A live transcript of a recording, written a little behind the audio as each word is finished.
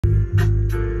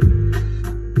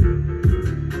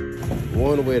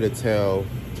one way to tell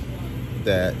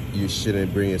that you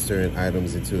shouldn't bring certain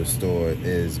items into a store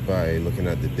is by looking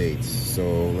at the dates.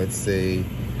 So let's say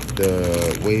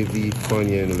the wavy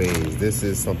Funyun Lays. This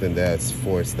is something that's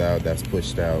forced out, that's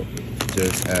pushed out,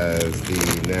 just as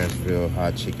the Nashville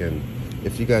hot chicken.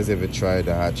 If you guys ever tried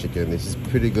the hot chicken, this is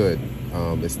pretty good.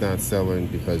 It's not selling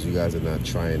because you guys are not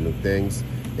trying new things.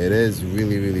 It is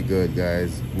really, really good,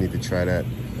 guys. You need to try that.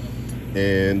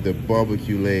 And the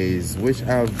barbecue Lays, which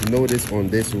I've noticed on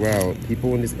this route,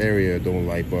 people in this area don't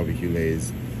like barbecue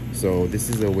Lays. So this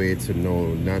is a way to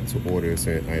know not to order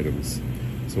certain items.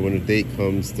 So when the date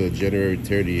comes to January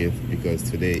 30th, because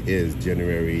today is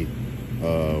January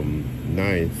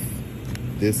 9th,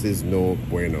 this is no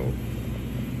bueno.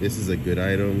 This is a good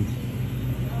item.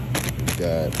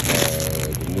 Got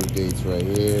the new dates right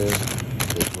here,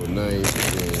 April 9th,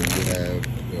 and we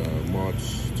have March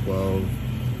 12th.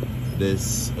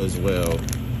 This as well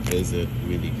isn't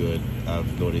really good.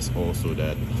 I've noticed also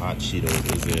that hot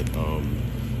Cheetos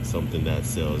isn't something that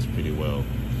sells pretty well,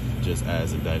 just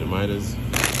as in Dynamiters.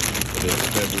 It is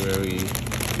February.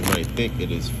 You might think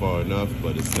it is far enough,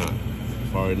 but it's not.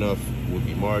 Far enough would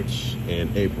be March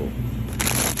and April.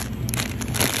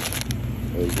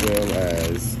 As well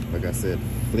as, like I said,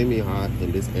 Flaming Hot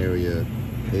in this area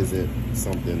isn't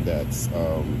something that's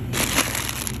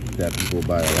that people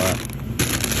buy a lot.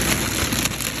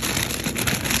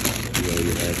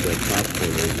 You have the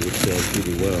popcorn, which sells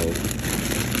pretty well,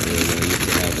 and I used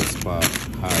to have a spot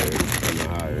higher and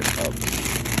higher up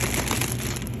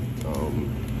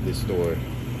this store.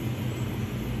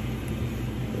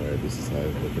 Alright, this is how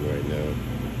it's looking right now.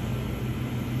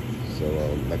 So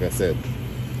like I said,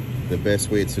 the best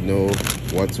way to know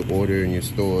what to order in your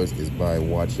stores is by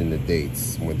watching the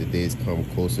dates. When the dates come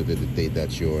closer to the date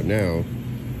that you are now,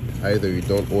 either you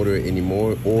don't order it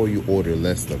anymore or you order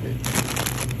less of it.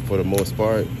 For the most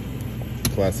part,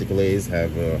 Classic Lays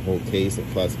have a whole case of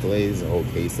Classic Lays, a whole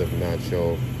case of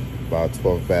Nacho, about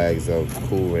 12 bags of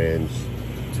Cool Ranch,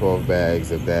 12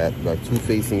 bags of that. Like 2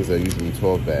 facings are usually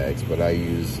 12 bags, but I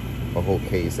use a whole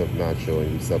case of Nacho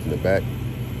and use stuff in the back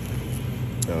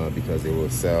because it will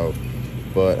sell.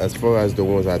 But as far as the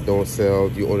ones I don't sell,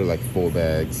 you order like 4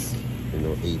 bags,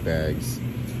 8 bags,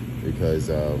 because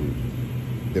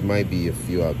there might be a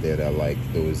few out there that like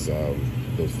those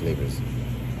flavors.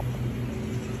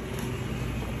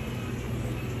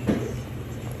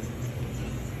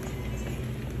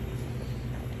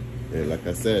 And like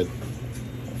I said,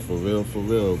 for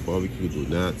real, barbecue do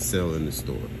not sell in the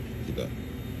store. Look at that.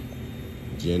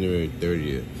 January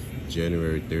 30th,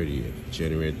 January 30th,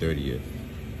 January 30th.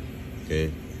 Okay?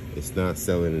 It's not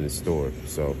selling in the store.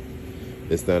 So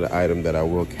it's not an item that I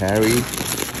will carry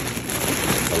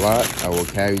a lot. I will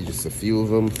carry just a few of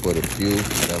them for the few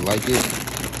that like it.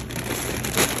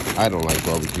 I don't like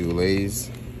barbecue Lays.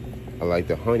 I like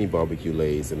the honey barbecue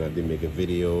Lays, and I did make a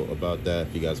video about that.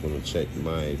 If you guys want to check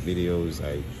my videos,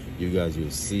 you guys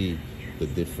will see the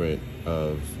different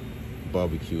of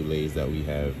barbecue Lays that we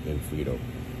have in Frito.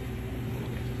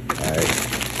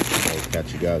 Alright, I'll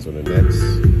catch you guys on the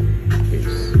next.